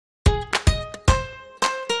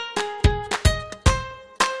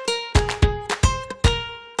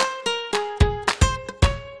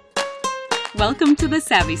Welcome to The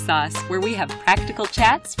Savvy Sauce, where we have practical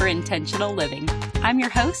chats for intentional living. I'm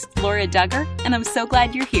your host, Laura Duggar, and I'm so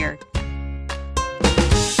glad you're here.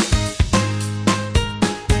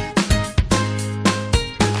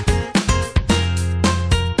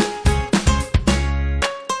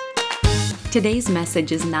 Today's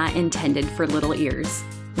message is not intended for little ears.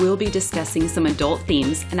 We'll be discussing some adult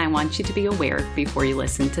themes, and I want you to be aware before you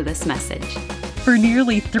listen to this message. For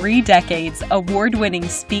nearly 3 decades, award-winning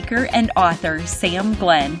speaker and author Sam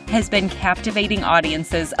Glenn has been captivating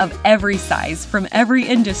audiences of every size from every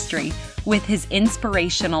industry with his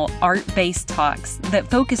inspirational art-based talks that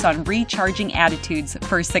focus on recharging attitudes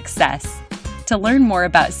for success. To learn more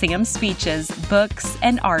about Sam's speeches, books,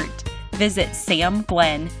 and art, visit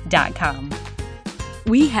samglenn.com.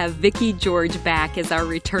 We have Vickie George back as our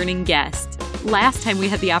returning guest. Last time we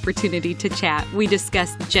had the opportunity to chat, we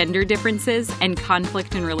discussed gender differences and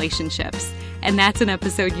conflict in relationships, and that's an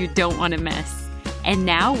episode you don't want to miss. And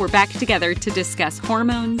now we're back together to discuss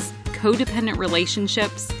hormones, codependent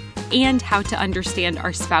relationships, and how to understand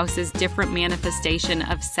our spouse's different manifestation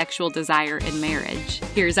of sexual desire in marriage.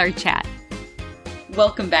 Here's our chat.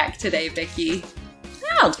 Welcome back today, Vickie.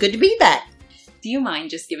 Oh, it's good to be back. Do you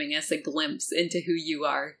mind just giving us a glimpse into who you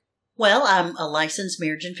are? Well, I'm a licensed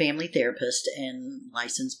marriage and family therapist and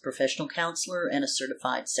licensed professional counselor and a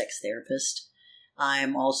certified sex therapist.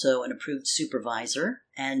 I'm also an approved supervisor,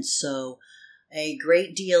 and so a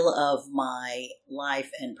great deal of my life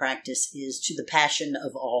and practice is to the passion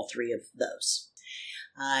of all 3 of those.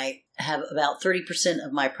 I have about 30%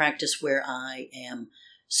 of my practice where I am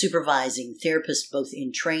supervising therapists both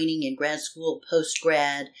in training in grad school,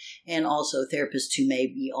 post-grad, and also therapists who may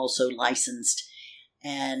be also licensed.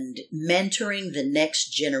 And mentoring the next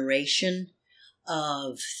generation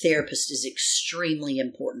of therapists is extremely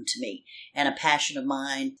important to me and a passion of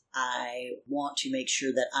mine. I want to make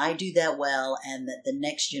sure that I do that well and that the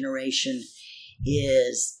next generation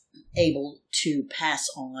is able to pass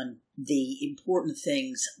on the important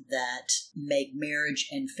things that make marriage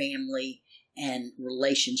and family and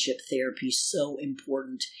relationship therapy so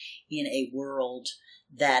important in a world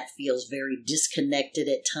that feels very disconnected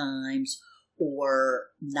at times or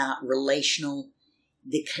not relational.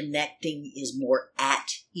 The connecting is more at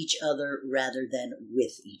each other rather than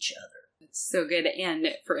with each other. It's so good. And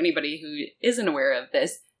for anybody who isn't aware of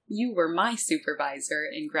this, you were my supervisor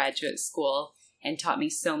in graduate school and taught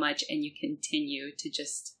me so much, and you continue to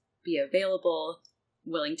just be available,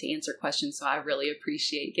 willing to answer questions. So I really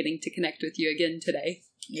appreciate getting to connect with you again today.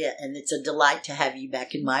 Yeah, and it's a delight to have you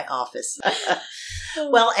back in my office.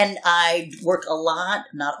 Well, and I work a lot,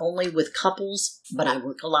 not only with couples, but I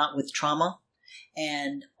work a lot with trauma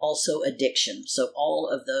and also addiction. So all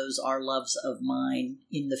of those are loves of mine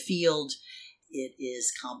in the field. It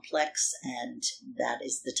is complex, and that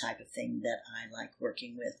is the type of thing that I like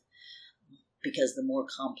working with, because the more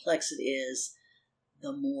complex it is,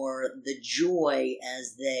 the more the joy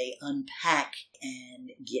as they unpack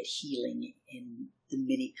and get healing in the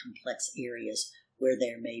many complex areas where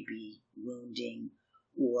there may be wounding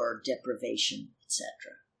or deprivation, etc.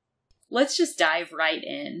 Let's just dive right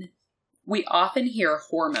in. We often hear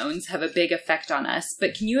hormones have a big effect on us,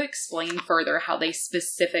 but can you explain further how they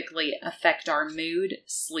specifically affect our mood,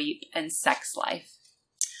 sleep, and sex life?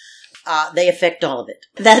 They affect all of it.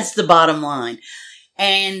 That's the bottom line.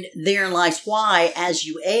 And therein lies why, as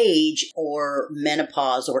you age, or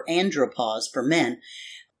menopause or andropause for men,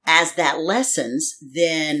 as that lessens,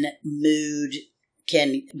 then mood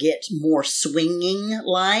can get more swinging,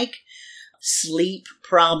 like sleep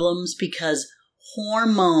problems, because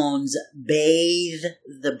hormones bathe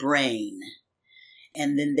the brain.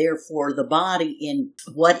 And then therefore the body in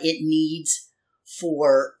what it needs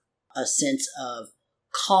for a sense of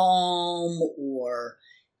calm or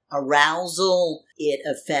arousal. It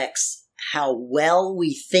affects how well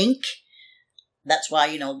we think. That's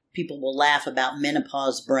why, people will laugh about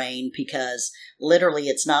menopause brain, because literally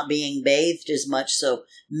it's not being bathed as much, so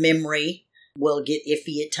memory will get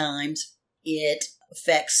iffy at times. It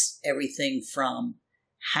affects everything from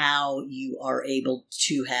how you are able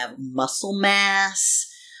to have muscle mass.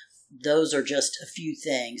 Those are just a few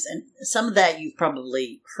things. And some of that you've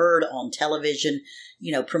probably heard on television,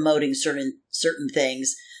 promoting certain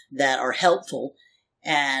things that are helpful.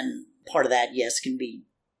 And part of that, yes, can be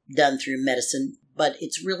done through medicine. But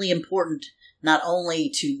it's really important not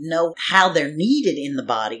only to know how they're needed in the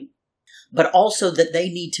body, but also that they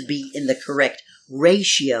need to be in the correct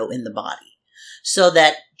ratio in the body. So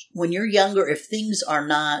that when you're younger, if things are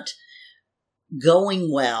not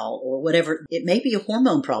going well or whatever, it may be a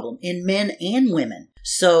hormone problem in men and women.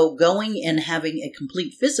 So going and having a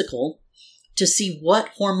complete physical to see what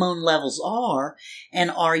hormone levels are,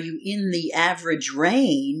 and are you in the average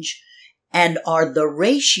range, and are the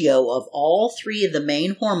ratio of all three of the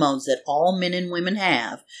main hormones that all men and women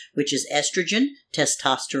have, which is estrogen,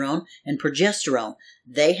 testosterone, and progesterone,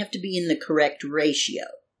 they have to be in the correct ratio.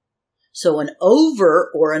 So an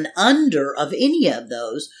over or an under of any of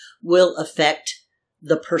those will affect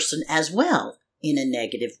the person as well in a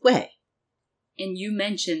negative way. And you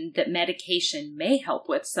mentioned that medication may help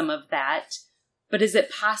with some of that, but is it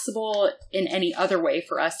possible in any other way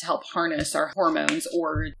for us to help harness our hormones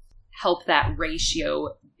or help that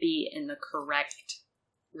ratio be in the correct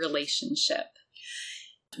relationship?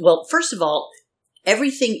 Well, first of all,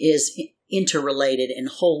 everything is interrelated and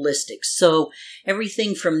holistic. So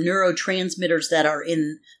everything from neurotransmitters that are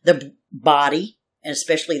in the body, and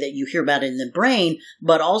especially that you hear about in the brain,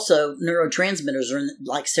 but also neurotransmitters are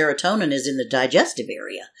like serotonin is in the digestive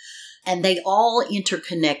area. And they all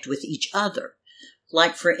interconnect with each other.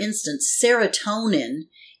 Like, for instance, serotonin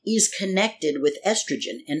is connected with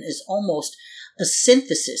estrogen and is almost a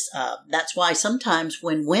synthesis of. That's why sometimes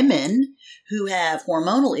when women who have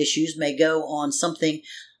hormonal issues may go on something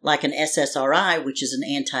like an SSRI, which is an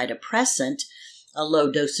antidepressant, a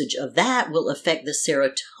low dosage of that will affect the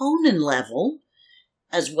serotonin level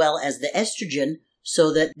as well as the estrogen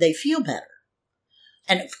so that they feel better.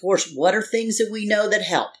 And of course, what are things that we know that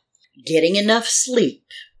help? Getting enough sleep,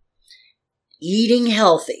 eating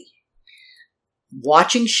healthy,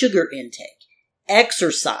 watching sugar intake,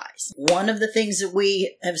 exercise. One of the things that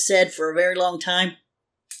we have said for a very long time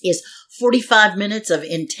is 45 minutes of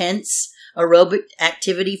intense aerobic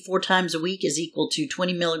activity 4 times a week is equal to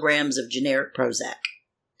 20 milligrams of generic Prozac.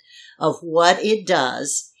 Of what it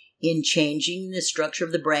does in changing the structure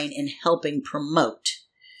of the brain and helping promote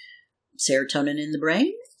serotonin in the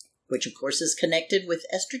brain, which of course is connected with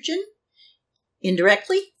estrogen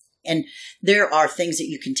indirectly. And there are things that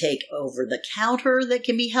you can take over the counter that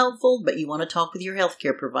can be helpful, but you want to talk with your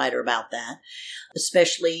healthcare provider about that,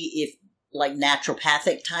 especially if like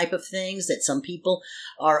naturopathic type of things that some people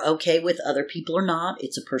are okay with, other people are not.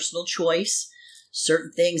 It's a personal choice.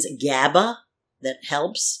 Certain things, GABA, that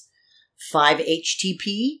helps.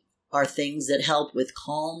 5-HTP are things that help with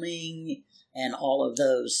calming and all of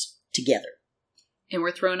those together. And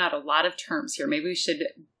we're throwing out a lot of terms here. Maybe we should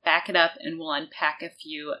back it up and we'll unpack a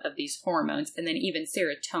few of these hormones and then even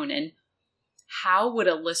serotonin. How would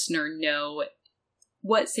a listener know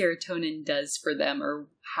what serotonin does for them or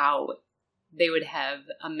how they would have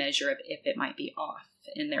a measure of if it might be off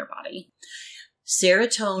in their body?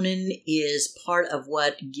 Serotonin is part of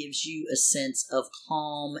what gives you a sense of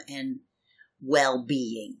calm and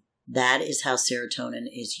well-being. That is how serotonin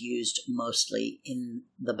is used mostly in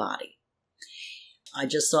the body. I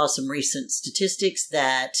just saw some recent statistics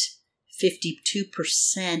that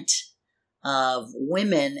 52% of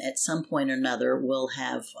women at some point or another will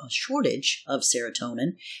have a shortage of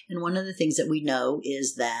serotonin. And one of the things that we know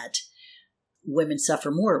is that women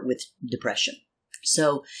suffer more with depression.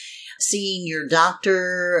 So seeing your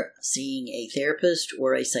doctor, seeing a therapist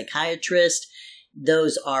or a psychiatrist,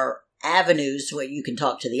 those are avenues where you can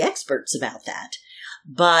talk to the experts about that.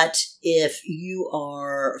 But if you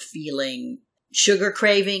are feeling sugar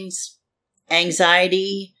cravings,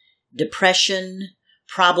 anxiety, depression,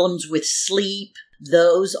 problems with sleep,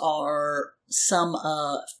 those are some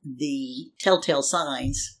of the telltale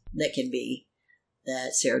signs that can be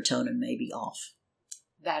that serotonin may be off.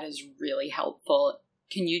 That is really helpful.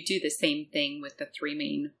 Can you do the same thing with the 3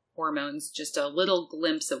 main hormones? Just a little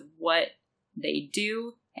glimpse of what they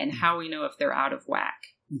do and how we know if they're out of whack.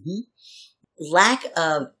 Mm-hmm. Lack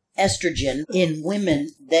of estrogen in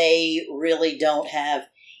women, they really don't have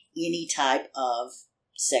any type of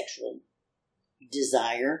sexual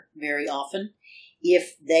desire very often.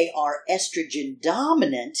 If they are estrogen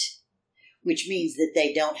dominant, which means that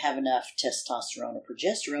they don't have enough testosterone or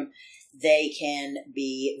progesterone, they can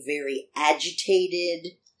be very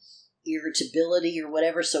agitated, irritability or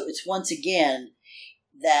whatever. So it's once again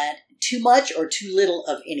that too much or too little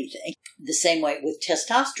of anything. The same way with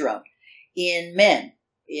testosterone in men.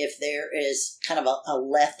 If there is kind of a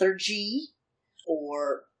lethargy,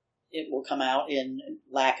 or it will come out in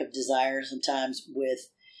lack of desire sometimes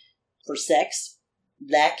for sex,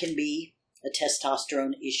 that can be a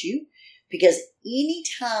testosterone issue. Because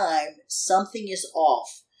anytime something is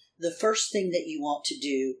off, the first thing that you want to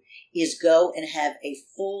do is go and have a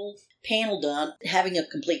full panel done, having a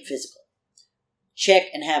complete physical. Check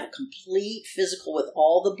and have a complete physical with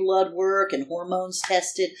all the blood work and hormones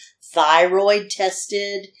tested, thyroid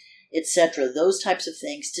tested, etc. Those types of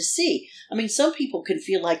things to see. I mean, some people can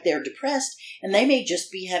feel like they're depressed and they may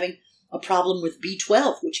just be having a problem with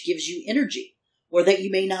B12, which gives you energy, or that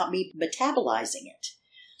you may not be metabolizing it.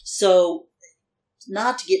 So,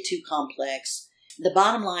 not to get too complex, the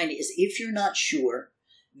bottom line is if you're not sure,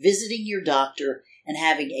 visiting your doctor and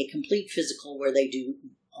having a complete physical where they do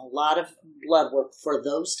a lot of blood work for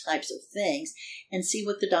those types of things and see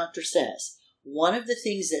what the doctor says. One of the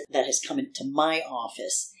things that has come into my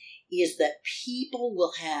office is that people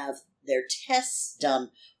will have their tests done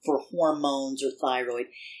for hormones or thyroid,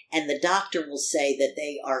 and the doctor will say that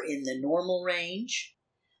they are in the normal range,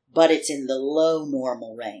 but it's in the low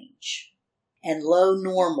normal range. And low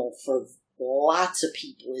normal for lots of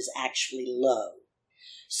people is actually low.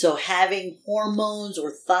 So having hormones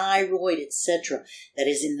or thyroid, etc., that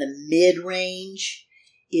is in the mid-range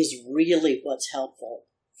is really what's helpful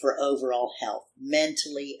for overall health,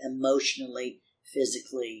 mentally, emotionally,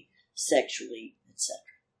 physically, sexually, etc.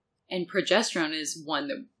 And progesterone is one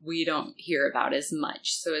that we don't hear about as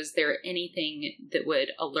much. So is there anything that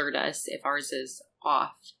would alert us if ours is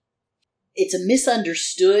off? It's a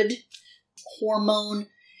misunderstood hormone.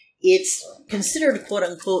 It's considered, quote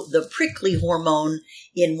unquote, the prickly hormone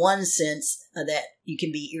in one sense that you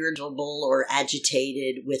can be irritable or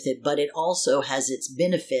agitated with it, but it also has its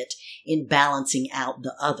benefit in balancing out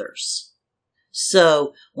the others.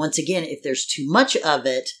 So once again, if there's too much of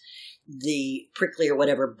it, the prickly or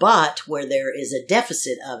whatever, but where there is a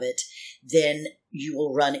deficit of it, then you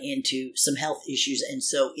will run into some health issues. And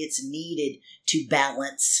so it's needed to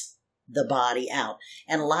balance the body out.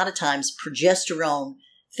 And a lot of times progesterone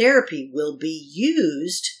therapy will be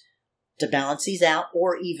used to balance these out,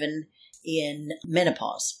 or even in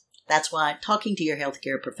menopause. That's why talking to your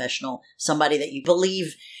healthcare professional, somebody that you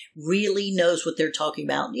believe really knows what they're talking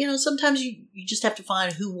about, sometimes you just have to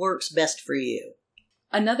find who works best for you.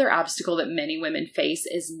 Another obstacle that many women face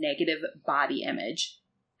is negative body image.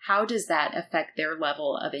 How does that affect their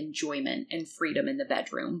level of enjoyment and freedom in the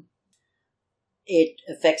bedroom? It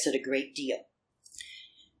affects it a great deal.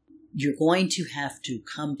 You're going to have to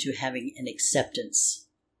come to having an acceptance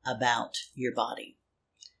about your body.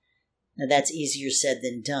 Now, that's easier said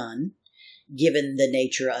than done, given the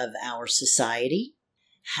nature of our society,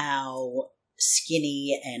 how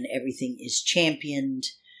skinny and everything is championed,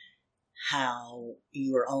 how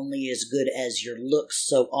you are only as good as your looks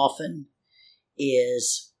so often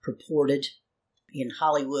is purported in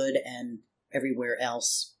Hollywood and everywhere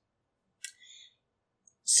else.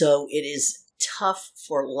 So it is tough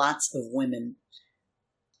for lots of women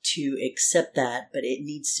to accept that, but it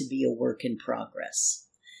needs to be a work in progress.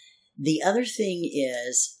 The other thing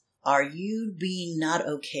is, are you being not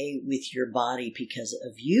okay with your body because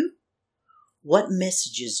of you? What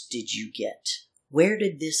messages did you get? Where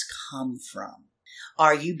did this come from?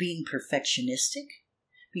 Are you being perfectionistic?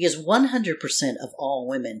 Because 100% of all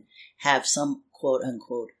women have some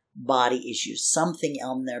quote-unquote body issues, something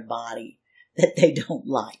on their body that they don't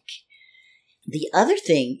like. The other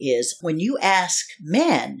thing is, when you ask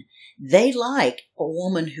men, they like a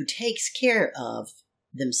woman who takes care of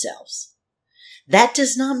themselves. That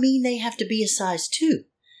does not mean they have to be a size 2.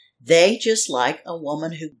 They just like a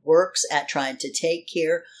woman who works at trying to take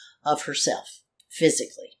care of herself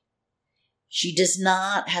physically. She does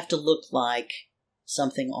not have to look like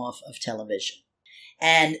something off of television.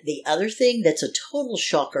 And the other thing that's a total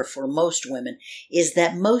shocker for most women is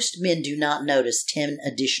that most men do not notice 10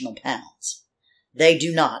 additional pounds. They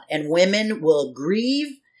do not. And women will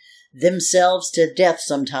grieve themselves to death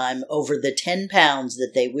sometime over the 10 pounds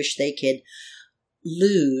that they wish they could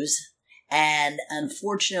lose. And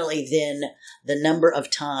unfortunately, then the number of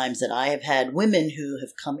times that I have had women who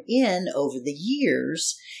have come in over the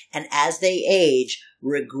years and as they age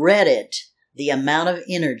regretted the amount of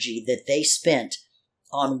energy that they spent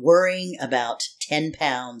on worrying about 10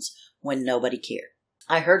 pounds when nobody cared.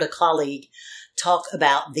 I heard a colleague talk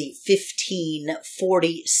about the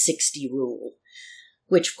 15-40-60 rule,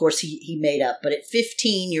 which of course he made up. But at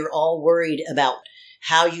 15, you're all worried about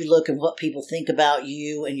how you look and what people think about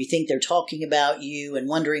you, and you think they're talking about you and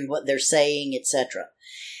wondering what they're saying, etc.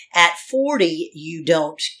 At 40, you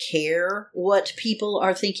don't care what people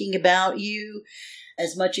are thinking about you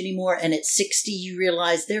as much anymore. And at 60, you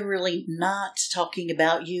realize they're really not talking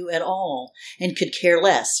about you at all and could care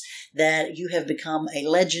less, that you have become a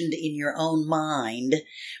legend in your own mind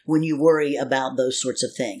when you worry about those sorts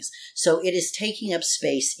of things. So it is taking up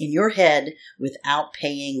space in your head without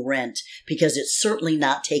paying rent, because it's certainly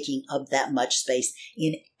not taking up that much space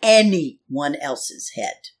in anyone else's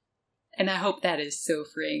head. And I hope that is so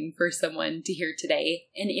freeing for someone to hear today.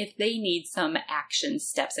 And if they need some action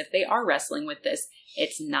steps, if they are wrestling with this,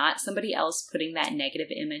 it's not somebody else putting that negative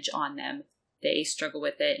image on them. They struggle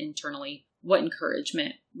with it internally. What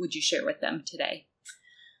encouragement would you share with them today?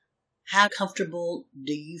 How comfortable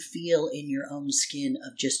do you feel in your own skin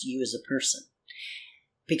of just you as a person?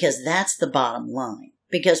 Because that's the bottom line.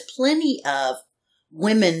 Because plenty of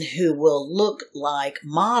women who will look like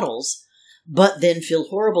models, but then feel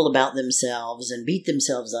horrible about themselves and beat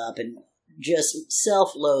themselves up and just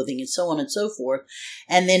self-loathing and so on and so forth.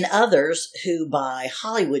 And then others who by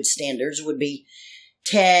Hollywood standards would be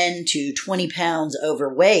 10 to 20 pounds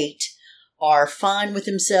overweight are fine with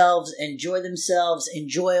themselves, enjoy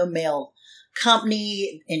a male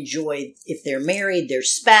company, enjoy, if they're married, their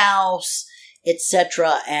spouse,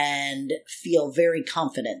 etc., and feel very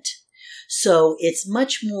confident. So it's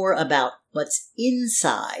much more about what's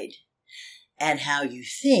inside and how you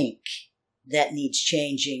think that needs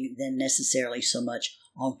changing than necessarily so much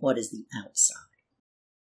on what is the outside.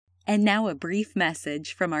 And now a brief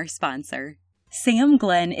message from our sponsor. Sam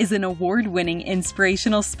Glenn is an award-winning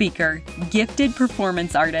inspirational speaker, gifted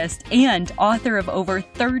performance artist, and author of over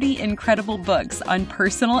 30 incredible books on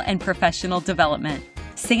personal and professional development.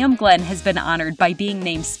 Sam Glenn has been honored by being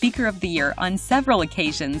named Speaker of the Year on several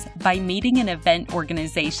occasions by meeting and event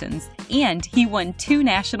organizations, and he won 2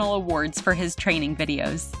 national awards for his training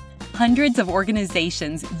videos. Hundreds of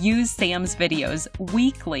organizations use Sam's videos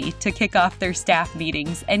weekly to kick off their staff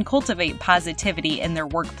meetings and cultivate positivity in their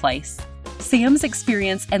workplace. Sam's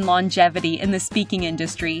experience and longevity in the speaking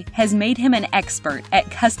industry has made him an expert at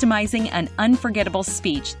customizing an unforgettable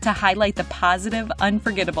speech to highlight the positive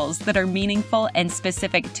unforgettables that are meaningful and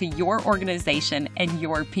specific to your organization and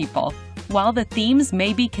your people. While the themes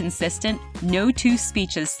may be consistent, no 2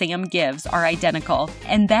 speeches Sam gives are identical,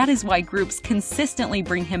 and that is why groups consistently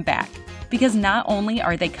bring him back. Because not only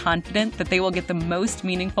are they confident that they will get the most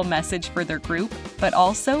meaningful message for their group, but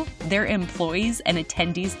also their employees and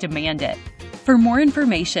attendees demand it. For more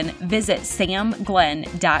information, visit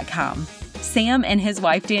samglenn.com. Sam and his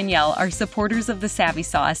wife Danielle are supporters of The Savvy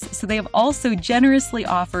Sauce, so they have also generously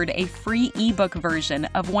offered a free ebook version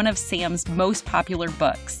of one of Sam's most popular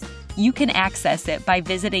books. You can access it by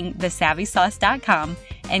visiting thesavvysauce.com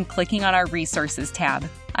and clicking on our resources tab.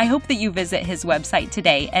 I hope that you visit his website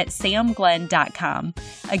today at samglenn.com.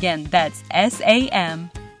 Again, that's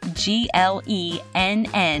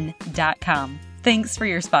SAMGLENN.com. Thanks for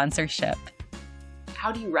your sponsorship.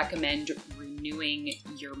 How do you recommend renewing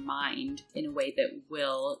your mind in a way that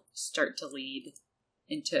will start to lead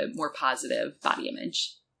into more positive body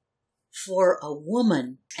image? For a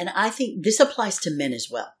woman, and I think this applies to men as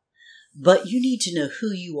well, but you need to know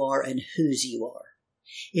who you are and whose you are.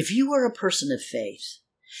 If you are a person of faith,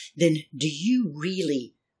 then do you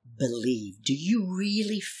really believe? Do you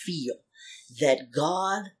really feel that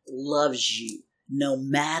God loves you no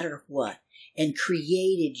matter what and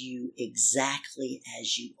created you exactly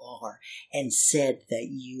as you are and said that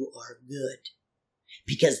you are good?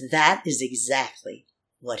 Because that is exactly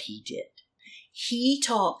what he did. He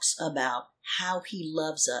talks about how he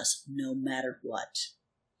loves us no matter what.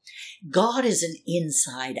 God is an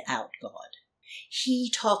inside-out God. He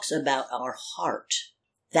talks about our heart.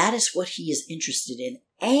 That is what he is interested in.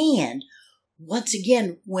 And once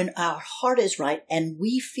again, when our heart is right and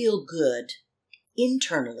we feel good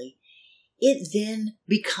internally, it then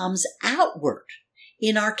becomes outward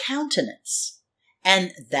in our countenance.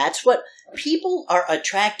 And that's what people are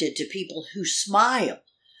attracted to, people who smile,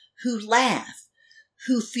 who laugh,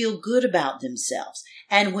 who feel good about themselves.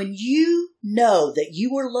 And when you know that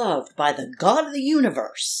you are loved by the God of the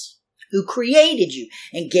universe, who created you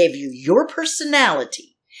and gave you your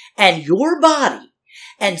personality and your body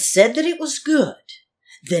and said that it was good,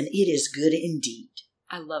 then it is good indeed.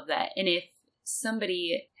 I love that. And if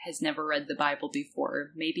somebody has never read the Bible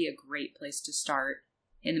before, maybe a great place to start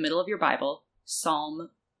in the middle of your Bible, Psalm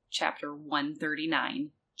chapter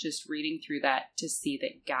 139, just reading through that to see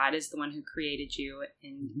that God is the one who created you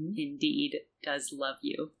and indeed does love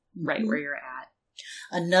you right where you're at.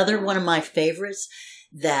 Another one of my favorites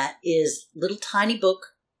that is a little tiny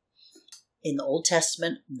book in the Old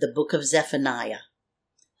Testament, the book of Zephaniah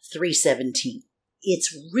 3:17.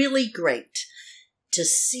 It's really great to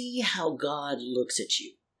see how God looks at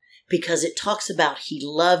you because it talks about he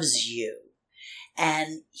loves you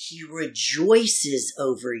and he rejoices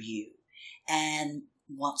over you and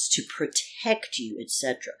wants to protect you,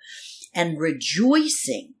 etc. And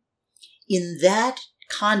rejoicing in that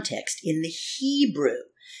context, in the Hebrew,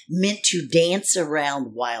 meant to dance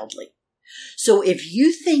around wildly. So if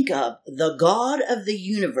you think of the God of the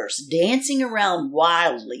universe dancing around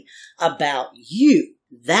wildly about you,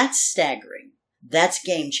 that's staggering. That's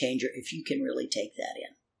game changer if you can really take that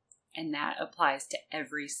in. And that applies to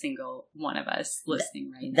every single one of us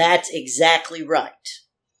listening right now. That's exactly right.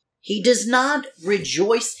 He does not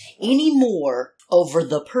rejoice anymore over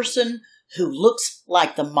the person who looks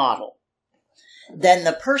like the model than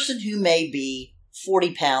the person who may be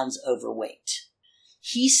 40 pounds overweight.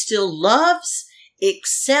 He still loves,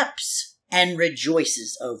 accepts, and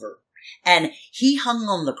rejoices over. And he hung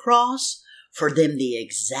on the cross for them the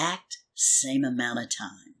exact same amount of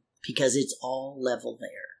time because it's all level there.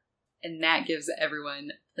 And that gives everyone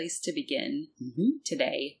a place to begin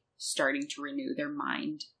today, starting to renew their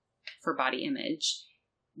mind for body image.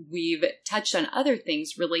 We've touched on other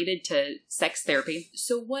things related to sex therapy.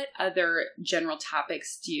 So what other general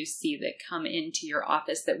topics do you see that come into your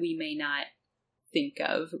office that we may not think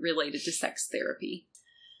of related to sex therapy?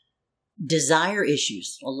 Desire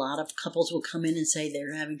issues. A lot of couples will come in and say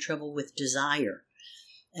they're having trouble with desire,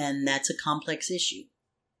 and that's a complex issue.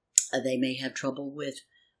 They may have trouble with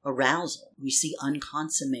arousal. We see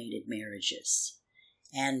unconsummated marriages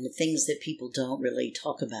and things that people don't really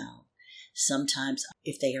talk about. Sometimes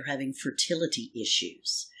if they are having fertility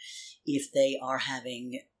issues, if they are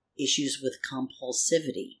having issues with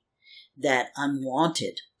compulsivity, that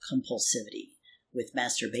unwanted compulsivity with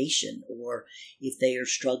masturbation, or if they are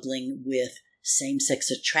struggling with same-sex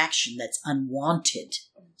attraction that's unwanted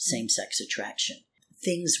same-sex attraction,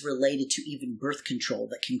 things related to even birth control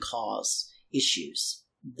that can cause issues.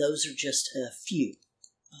 Those are just a few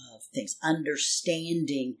of things.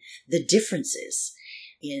 Understanding the differences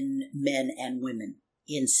in men and women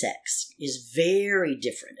in sex is very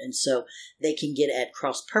different. And so they can get at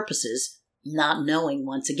cross purposes, not knowing,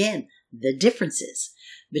 once again, the differences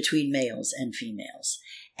between males and females.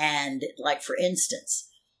 And like, for instance,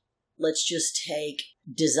 let's just take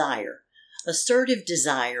desire. Assertive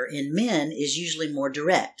desire in men is usually more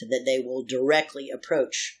direct, that they will directly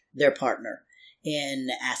approach their partner in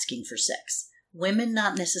asking for sex. Women,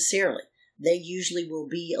 not necessarily. They usually will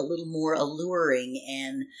be a little more alluring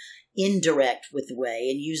and indirect with the way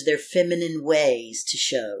and use their feminine ways to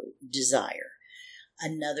show desire.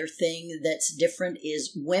 Another thing that's different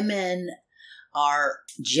is women are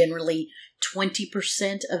generally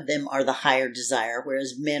 20% of them are the higher desire,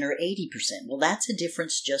 whereas men are 80%. Well, that's a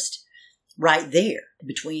difference just right there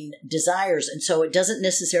between desires. And so it doesn't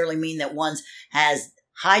necessarily mean that one has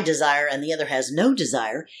high desire and the other has no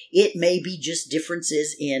desire. It may be just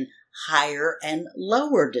differences in higher and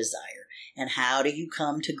lower desire. And how do you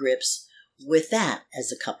come to grips with that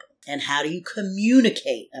as a couple? And how do you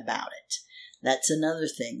communicate about it? That's another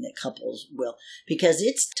thing that couples will, because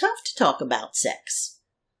it's tough to talk about sex.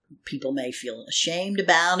 People may feel ashamed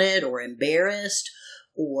about it or embarrassed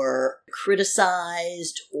or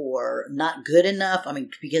criticized or not good enough. I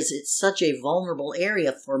mean, because it's such a vulnerable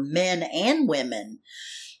area for men and women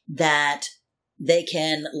that they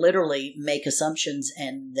can literally make assumptions,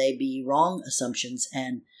 and they be wrong assumptions,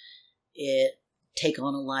 and it take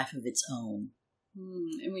on a life of its own.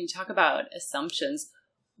 And when you talk about assumptions,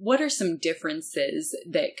 what are some differences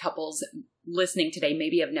that couples listening today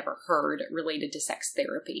maybe have never heard related to sex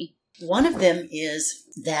therapy? One of them is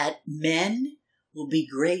that men will be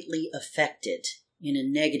greatly affected in a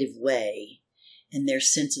negative way in their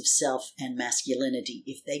sense of self and masculinity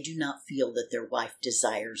if they do not feel that their wife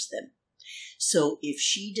desires them. So if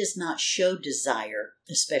she does not show desire,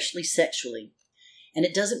 especially sexually, and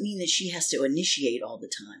it doesn't mean that she has to initiate all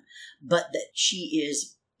the time, but that she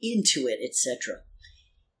is into it, etc.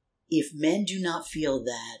 If men do not feel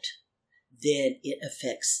that, then it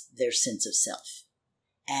affects their sense of self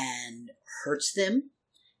and hurts them.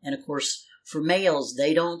 And of course, for males,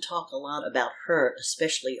 they don't talk a lot about hurt,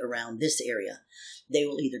 especially around this area. They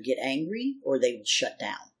will either get angry or they will shut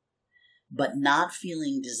down. But not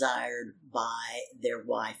feeling desired by their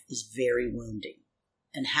wife is very wounding,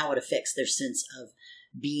 and how it affects their sense of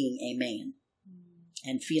being a man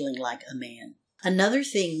and feeling like a man. Another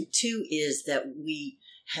thing, too, is that we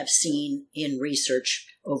have seen in research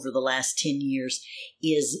over the last 10 years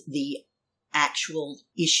is the actual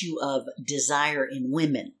issue of desire in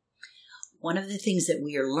women. One of the things that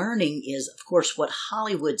we are learning is, of course, what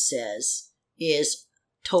Hollywood says is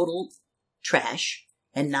total trash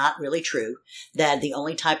and not really true, that the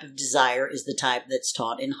only type of desire is the type that's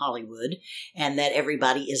taught in Hollywood, and that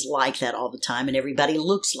everybody is like that all the time, and everybody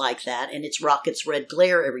looks like that, and it's rockets red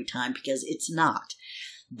glare every time, because it's not.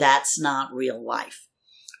 That's not real life.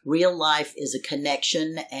 Real life is a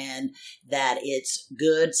connection, and that it's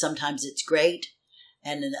good. Sometimes it's great,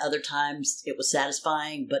 and then other times it was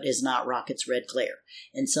satisfying, but is not rockets red glare.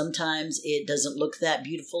 And sometimes it doesn't look that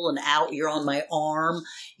beautiful, and out, you're on my arm,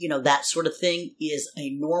 that sort of thing is a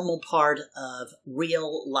normal part of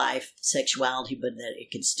real life sexuality, but that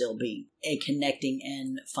it can still be a connecting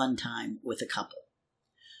and fun time with a couple.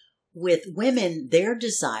 with women, their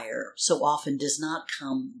desire so often does not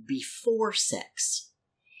come before sex.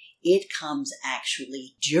 It comes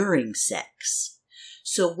actually during sex.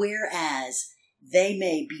 So whereas they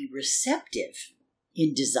may be receptive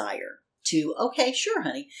in desire to, okay, sure,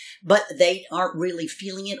 honey, but they aren't really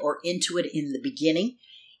feeling it or into it in the beginning,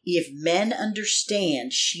 if men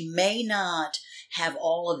understand she may not have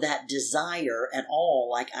all of that desire at all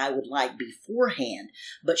like I would like beforehand,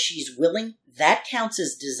 but she's willing, that counts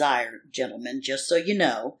as desire, gentlemen, just so you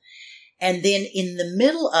know. And then in the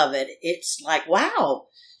middle of it, it's like, wow,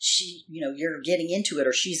 you're getting into it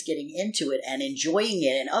or she's getting into it and enjoying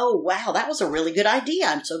it. And oh, wow, that was a really good idea.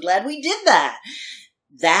 I'm so glad we did that.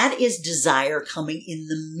 That is desire coming in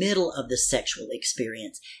the middle of the sexual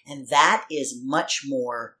experience. And that is much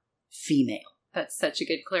more female. That's such a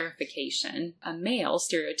good clarification. A male,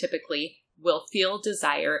 stereotypically, will feel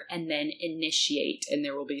desire and then initiate, and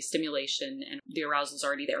there will be stimulation and the arousal is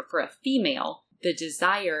already there. For a female, the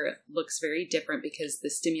desire looks very different because the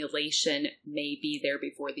stimulation may be there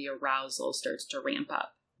before the arousal starts to ramp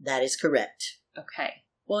up. That is correct. Okay.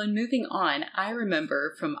 Well, and moving on, I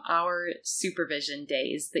remember from our supervision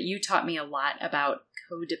days that you taught me a lot about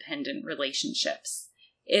codependent relationships.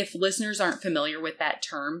 If listeners aren't familiar with that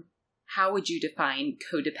term, how would you define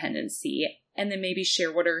codependency? And then maybe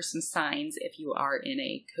share what are some signs if you are in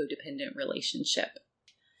a codependent relationship.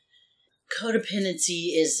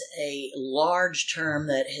 Codependency is a large term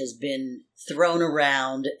that has been thrown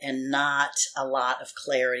around and not a lot of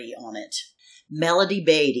clarity on it. Melody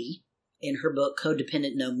Beatty, in her book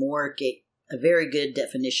Codependent No More, gave a very good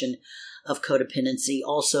definition of codependency.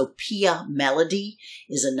 Also, Pia Melody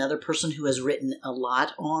is another person who has written a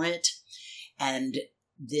lot on it. And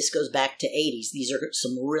this goes back to 80s. These are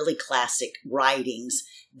some really classic writings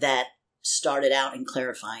that started out in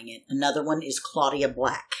clarifying it. Another one is Claudia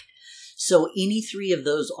Black. So any three of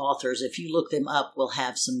those authors, if you look them up, will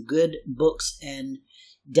have some good books and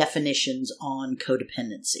definitions on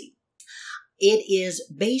codependency. It is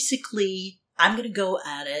basically, I'm going to go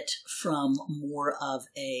at it from more of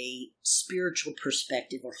a spiritual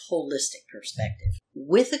perspective or holistic perspective.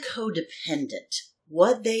 With a codependent,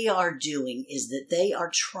 what they are doing is that they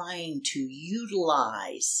are trying to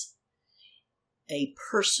utilize a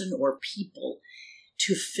person or people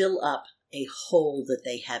to fill up a hole that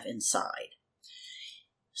they have inside.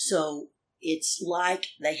 So it's like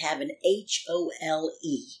they have an HOLE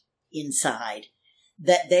inside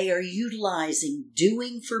that they are utilizing,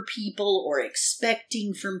 doing for people or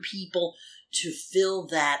expecting from people to fill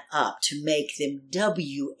that up, to make them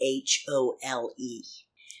WHOLE.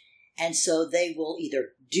 And so they will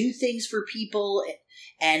either do things for people,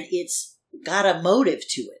 and it's got a motive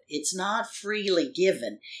to it. It's not freely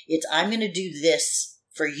given. It's, I'm going to do this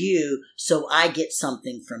for you so I get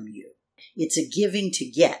something from you. It's a giving to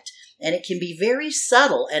get. And it can be very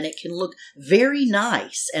subtle, and it can look very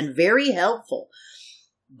nice and very helpful.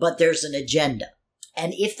 But there's an agenda.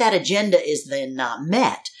 And if that agenda is then not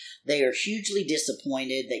met, they are hugely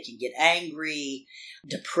disappointed. They can get angry,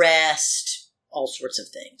 depressed, all sorts of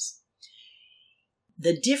things.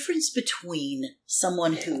 The difference between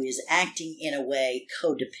someone who is acting in a way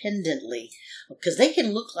codependently, because they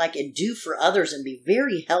can look like and do for others and be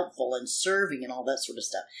very helpful and serving and all that sort of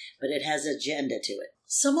stuff, but it has an agenda to it.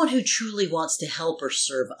 Someone who truly wants to help or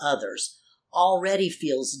serve others already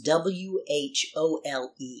feels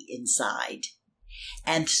WHOLE inside.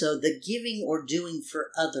 And so the giving or doing for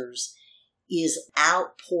others is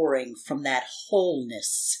outpouring from that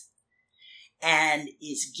wholeness and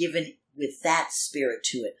is given with that spirit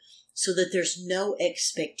to it, so that there's no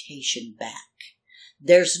expectation back.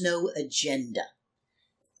 There's no agenda.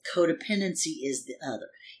 Codependency is the other.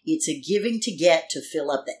 It's a giving to get to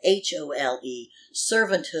fill up the HOLE.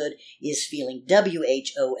 Servanthood is feeling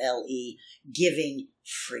WHOLE, giving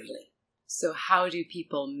freely. So how do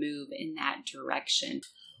people move in that direction?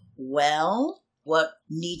 Well, what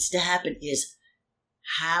needs to happen is,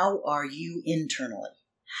 how are you internally?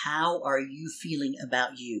 How are you feeling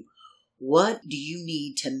about you? What do you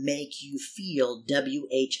need to make you feel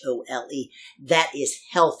WHOLE that is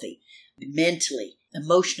healthy, mentally,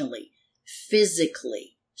 emotionally,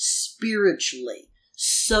 physically, spiritually,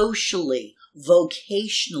 socially,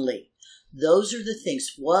 vocationally? Those are the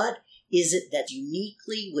things. What is it that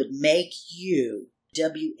uniquely would make you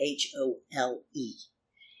WHOLE?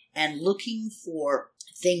 And looking for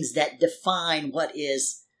things that define what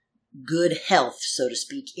is good health, so to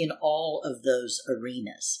speak, in all of those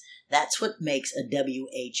arenas. That's what makes a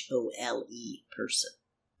WHOLE person.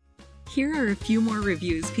 Here are a few more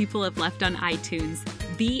reviews people have left on iTunes.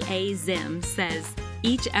 B.A. Zim says,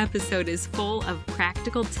 each episode is full of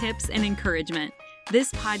practical tips and encouragement. This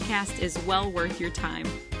podcast is well worth your time.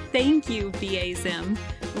 Thank you, VA Zim.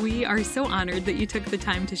 We are so honored that you took the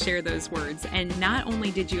time to share those words. And not only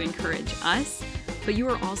did you encourage us, but you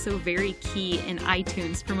are also very key in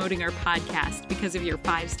iTunes promoting our podcast because of your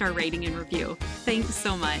 5-star rating and review. Thanks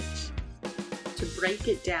so much. To break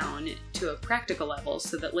it down to a practical level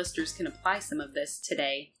so that listeners can apply some of this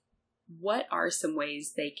today, what are some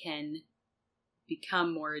ways they can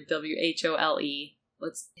become more WHOLE?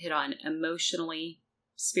 Let's hit on emotionally,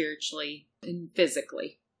 spiritually, and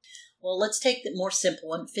physically. Well, let's take the more simple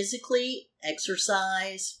one. Physically,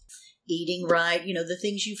 exercise, eating right, the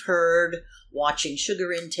things you've heard, watching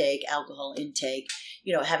sugar intake, alcohol intake,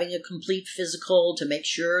 having a complete physical to make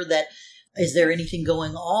sure that is there anything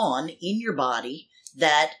going on in your body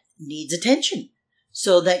that needs attention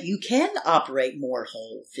so that you can operate more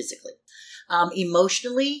whole physically.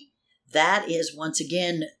 Emotionally, that is, once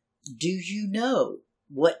again, do you know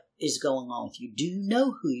what is going on with you? Do you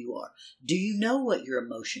know who you are? Do you know what your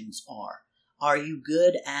emotions are? Are you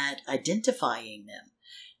good at identifying them?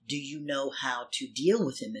 Do you know how to deal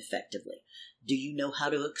with them effectively? Do you know how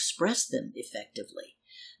to express them effectively?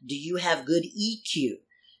 Do you have good EQ,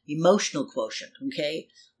 emotional quotient, okay?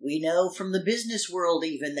 We know from the business world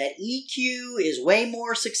even that EQ is way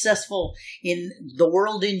more successful in the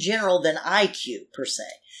world in general than IQ per se.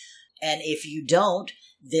 And if you don't,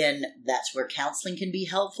 then that's where counseling can be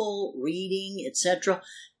helpful, reading, etc.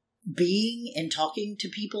 Being and talking to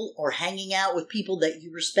people or hanging out with people that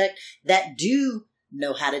you respect that do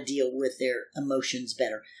know how to deal with their emotions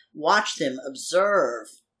better. Watch them, observe,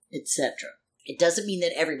 etc. It doesn't mean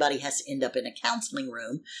that everybody has to end up in a counseling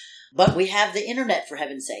room, but we have the internet, for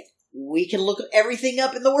heaven's sake. We can look everything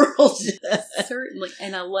up in the world. Certainly.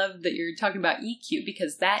 And I love that you're talking about EQ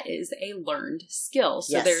because that is a learned skill.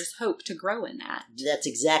 So Yes. There's hope to grow in that. That's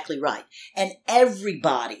exactly right. And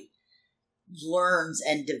everybody learns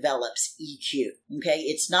and develops EQ. Okay?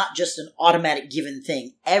 It's not just an automatic given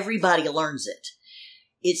thing. Everybody learns it.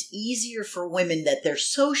 It's easier for women that they're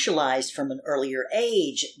socialized from an earlier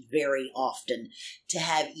age very often to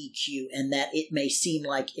have EQ, and that it may seem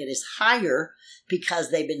like it is higher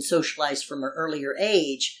because they've been socialized from an earlier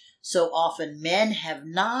age. So often men have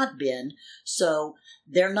not been, so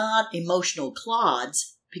they're not emotional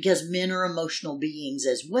clods because men are emotional beings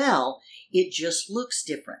as well. It just looks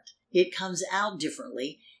different. It comes out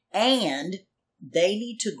differently, and they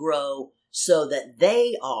need to grow so that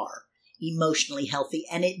they are emotionally healthy.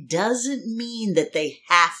 And it doesn't mean that they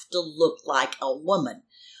have to look like a woman.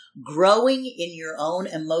 Growing in your own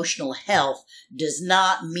emotional health does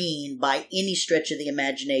not mean by any stretch of the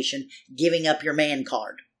imagination giving up your man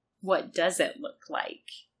card. What does it look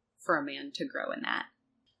like for a man to grow in that?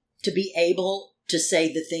 To be able to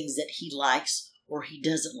say the things that he likes or he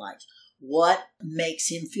doesn't like. What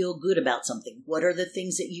makes him feel good about something? What are the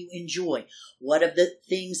things that you enjoy? What are the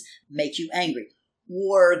things make you angry?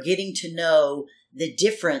 Or getting to know the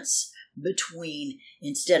difference between,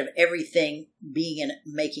 instead of everything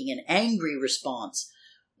making an angry response,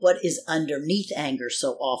 what is underneath anger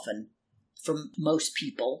so often for most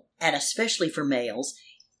people, and especially for males.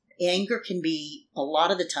 Anger can be, a lot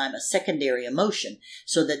of the time, a secondary emotion,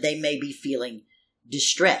 so that they may be feeling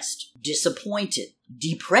distressed, disappointed,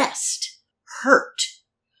 depressed, hurt,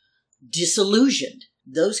 disillusioned.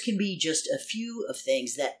 Those can be just a few of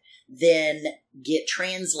things that then get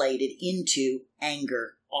translated into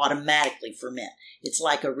anger automatically for men. It's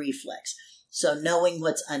like a reflex. So knowing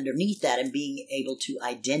what's underneath that and being able to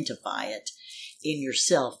identify it in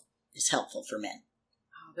yourself is helpful for men.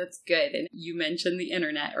 Oh, that's good. And you mentioned the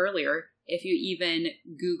internet earlier. If you even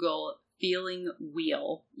Google feeling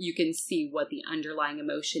wheel, you can see what the underlying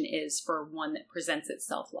emotion is for one that presents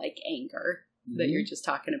itself like anger that you're just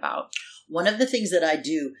talking about. One of the things that I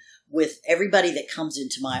do with everybody that comes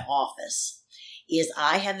into my office is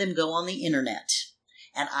I have them go on the internet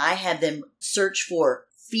and I have them search for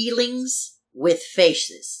feelings with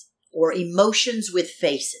faces or emotions with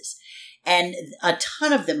faces. And a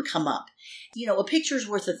ton of them come up. A picture's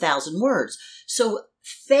worth 1,000 words. So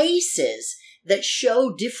faces that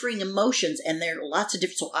show differing emotions, and there are lots of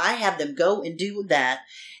different, so I have them go and do that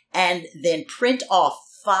and then print off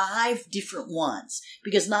 5 different ones,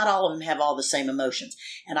 because not all of them have all the same emotions.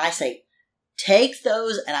 And I say, take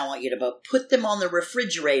those and I want you to put them on the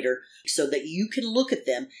refrigerator so that you can look at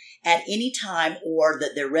them at any time, or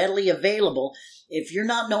that they're readily available. If you're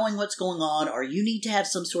not knowing what's going on, or you need to have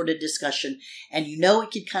some sort of discussion and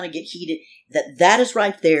it could kind of get heated, that is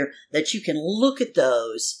right there, that you can look at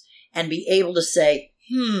those and be able to say,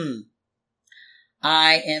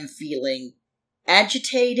 I am feeling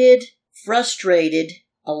agitated, frustrated,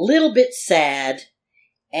 a little bit sad,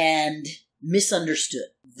 and misunderstood.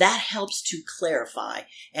 That helps to clarify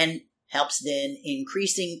and helps then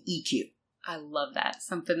increasing EQ. I love that.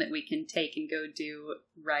 Something that we can take and go do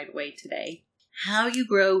right away today. How you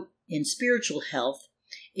grow in spiritual health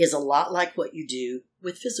is a lot like what you do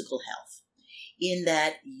with physical health, in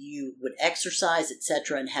that you would exercise,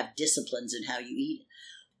 etc., and have disciplines in how you eat.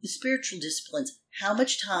 The spiritual disciplines, how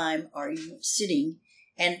much time are you sitting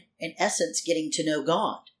and, in essence, getting to know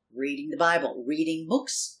God, reading the Bible, reading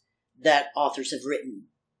books that authors have written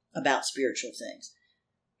about spiritual things?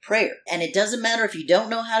 Prayer. And it doesn't matter if you don't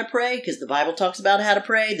know how to pray, because the Bible talks about how to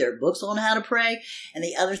pray. There are books on how to pray. And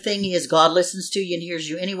the other thing is God listens to you and hears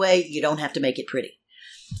you anyway. You don't have to make it pretty.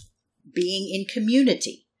 Being in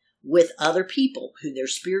community with other people who their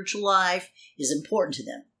spiritual life is important to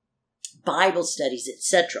them. Bible studies,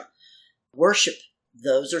 etc. Worship.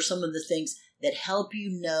 Those are some of the things that help you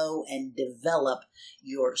know and develop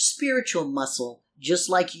your spiritual muscle just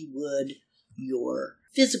like you would your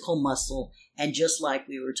physical muscle, and just like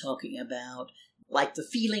we were talking about, like the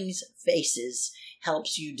feelings, faces,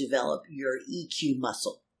 helps you develop your EQ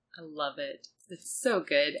muscle. I love it. It's so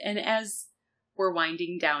good. And as we're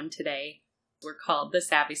winding down today, we're called the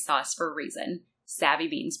Savvy Sauce for a reason. Savvy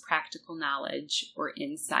means practical knowledge or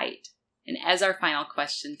insight. And as our final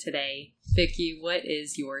question today, Vickie, what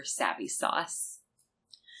is your Savvy Sauce?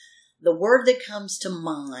 The word that comes to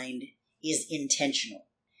mind is intentional.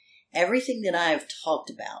 Everything that I have talked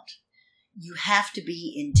about, you have to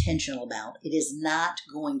be intentional about. It is not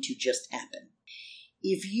going to just happen.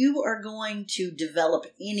 If you are going to develop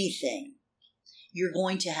anything, you're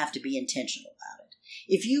going to have to be intentional about it.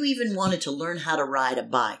 If you even wanted to learn how to ride a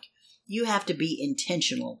bike, you have to be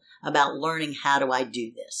intentional about learning how do I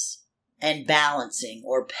do this, and balancing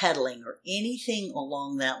or pedaling or anything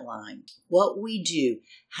along that line. What we do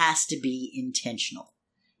has to be intentional.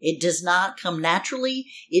 It does not come naturally.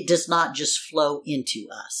 It does not just flow into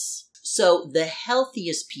us. So the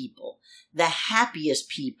healthiest people, the happiest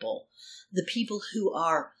people, the people who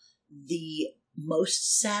are the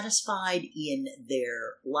most satisfied in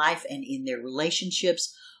their life and in their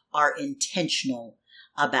relationships are intentional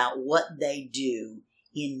about what they do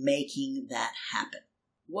in making that happen.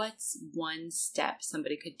 What's one step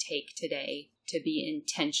somebody could take today to be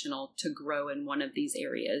intentional to grow in one of these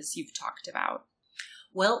areas you've talked about?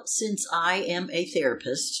 Well, since I am a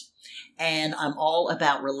therapist and I'm all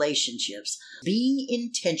about relationships, be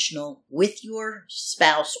intentional with your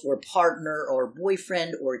spouse or partner or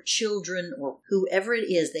boyfriend or children or whoever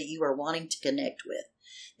it is that you are wanting to connect with,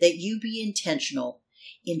 that you be intentional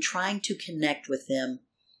in trying to connect with them,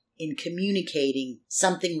 in communicating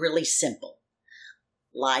something really simple,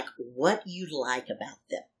 like what you like about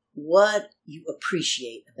them, what you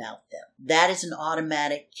appreciate about them. That is an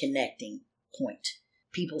automatic connecting point.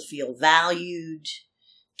 People feel valued,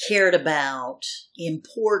 cared about,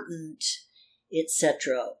 important,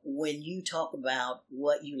 etc. when you talk about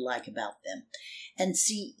what you like about them. And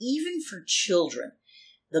see, even for children,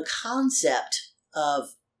 the concept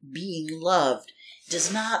of being loved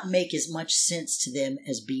does not make as much sense to them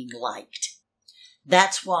as being liked.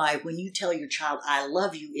 That's why when you tell your child, I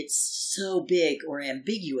love you, it's so big or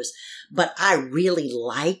ambiguous, but I really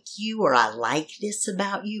like you or I like this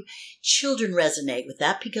about you. Children resonate with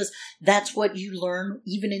that because that's what you learn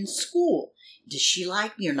even in school. Does she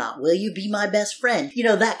like me or not? Will you be my best friend? You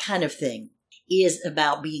know, that kind of thing is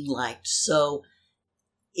about being liked. So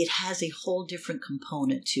it has a whole different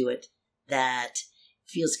component to it that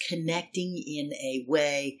feels connecting in a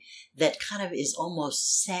way that kind of is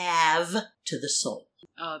almost salve to the soul.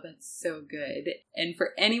 Oh, that's so good. And for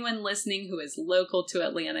anyone listening who is local to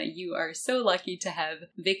Atlanta, you are so lucky to have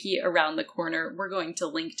Vickie around the corner. We're going to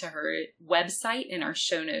link to her website in our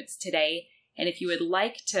show notes today. And if you would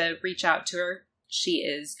like to reach out to her, she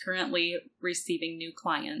is currently receiving new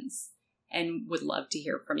clients and would love to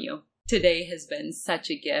hear from you. Today has been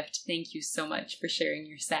such a gift. Thank you so much for sharing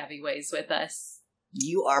your savvy ways with us.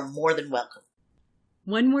 You are more than welcome.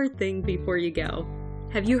 One more thing before you go.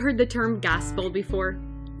 Have you heard the term gospel before?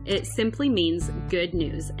 It simply means good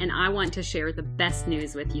news, and I want to share the best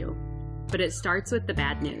news with you. But it starts with the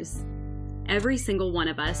bad news. Every single one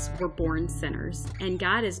of us were born sinners, and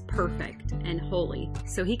God is perfect and holy,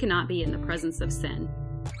 so he cannot be in the presence of sin.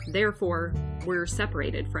 Therefore, we're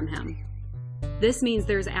separated from him. This means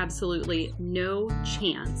there's absolutely no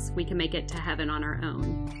chance we can make it to heaven on our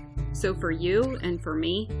own. So for you and for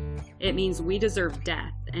me, it means we deserve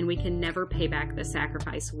death and we can never pay back the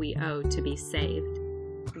sacrifice we owe to be saved.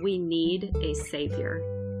 We need a Savior.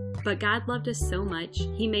 But God loved us so much,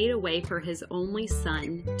 he made a way for his only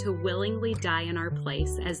Son to willingly die in our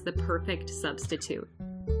place as the perfect substitute.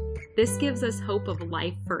 This gives us hope of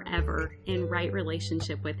life forever in right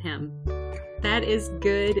relationship with Him. That is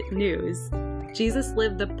good news. Jesus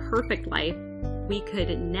lived the perfect life we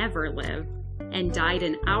could never live and died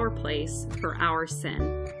in our place for our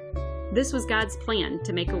sin. This was God's plan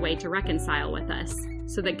to make a way to reconcile with us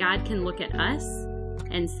so that God can look at us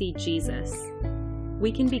and see Jesus.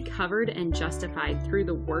 We can be covered and justified through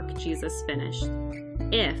the work Jesus finished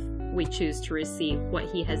if we choose to receive what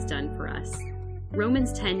He has done for us.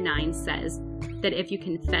 Romans 10:9 says that if you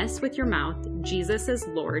confess with your mouth Jesus is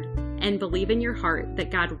Lord and believe in your heart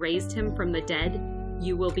that God raised Him from the dead,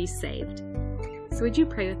 you will be saved. So would you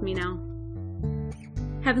pray with me now?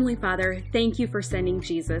 Heavenly Father, thank you for sending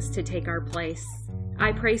Jesus to take our place.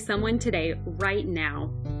 I pray someone today, right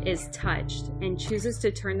now, is touched and chooses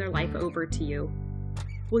to turn their life over to you.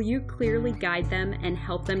 Will you clearly guide them and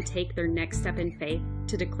help them take their next step in faith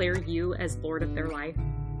to declare you as Lord of their life?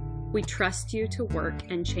 We trust you to work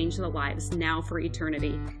and change their lives now for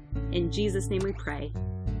eternity. In Jesus' name we pray.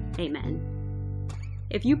 Amen.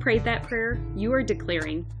 If you prayed that prayer, you are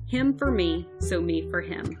declaring, Him for me, so me for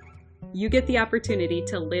Him. You get the opportunity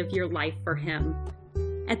to live your life for Him.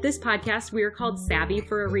 At this podcast, we are called Savvy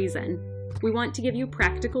for a reason. We want to give you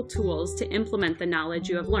practical tools to implement the knowledge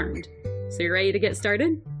you have learned. So you ready to get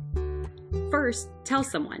started? First, tell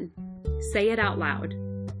someone. Say it out loud.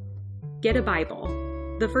 Get a Bible.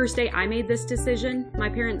 The first day I made this decision, my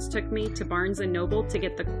parents took me to Barnes & Noble to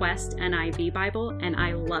get the Quest NIV Bible, and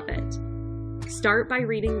I love it. Start by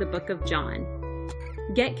reading the book of John.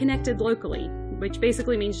 Get connected locally, which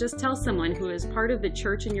basically means just tell someone who is part of the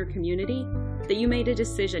church in your community that you made a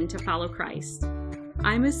decision to follow Christ.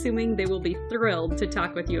 I'm assuming they will be thrilled to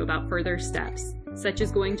talk with you about further steps, such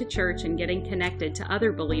as going to church and getting connected to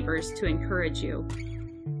other believers to encourage you.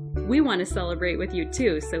 We want to celebrate with you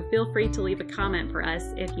too, so feel free to leave a comment for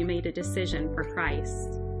us if you made a decision for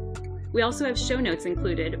Christ. We also have show notes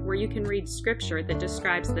included where you can read scripture that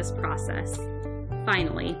describes this process.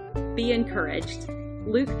 Finally, be encouraged.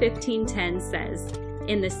 Luke 15:10 says,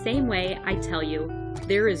 "In the same way I tell you,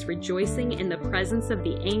 there is rejoicing in the presence of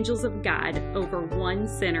the angels of God over one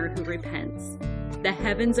sinner who repents." The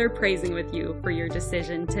heavens are praising with you for your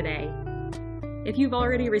decision today. If you've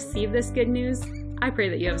already received this good news, I pray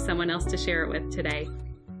that you have someone else to share it with today.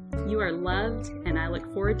 You are loved, and I look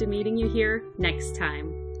forward to meeting you here next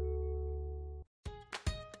time.